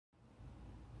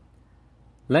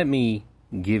Let me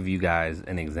give you guys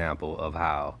an example of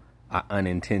how I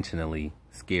unintentionally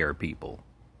scare people.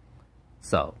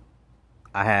 So,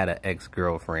 I had an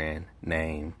ex-girlfriend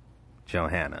named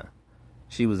Johanna.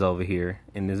 She was over here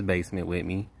in this basement with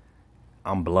me.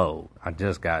 I'm blowed. I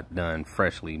just got done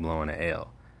freshly blowing an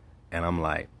L. And I'm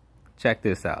like, check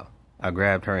this out. I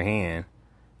grabbed her hand.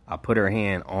 I put her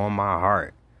hand on my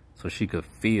heart so she could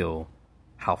feel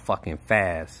how fucking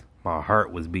fast my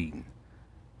heart was beating.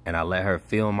 And I let her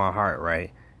feel my heart,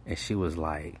 right? And she was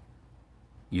like,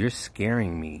 you're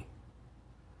scaring me.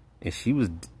 And she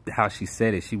was, how she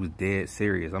said it, she was dead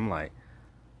serious. I'm like,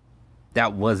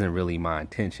 that wasn't really my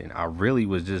intention. I really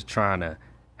was just trying to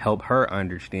help her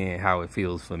understand how it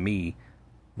feels for me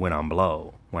when I'm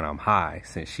low, when I'm high,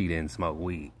 since she didn't smoke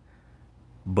weed.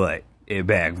 But it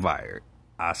backfired.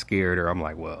 I scared her. I'm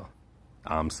like, well,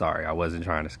 I'm sorry. I wasn't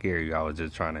trying to scare you. I was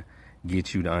just trying to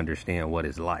get you to understand what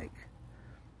it's like.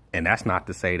 And that's not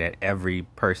to say that every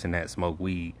person that smokes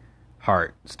weed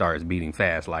heart starts beating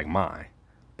fast like mine,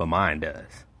 but mine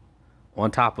does.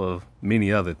 On top of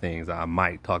many other things I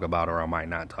might talk about or I might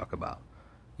not talk about.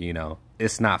 You know,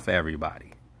 it's not for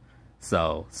everybody.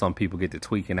 So some people get to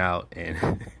tweaking out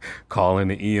and calling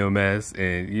the EMS.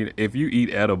 And if you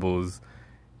eat edibles,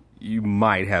 you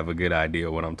might have a good idea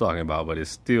what I'm talking about, but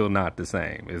it's still not the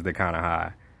same as the kind of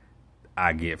high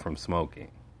I get from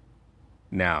smoking.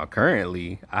 Now,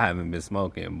 currently, I haven't been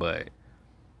smoking, but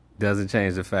doesn't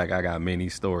change the fact I got many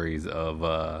stories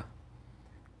of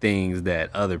things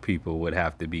that other people would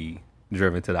have to be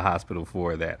driven to the hospital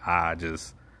for that I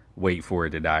just wait for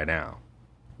it to die down.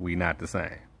 We not the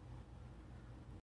same.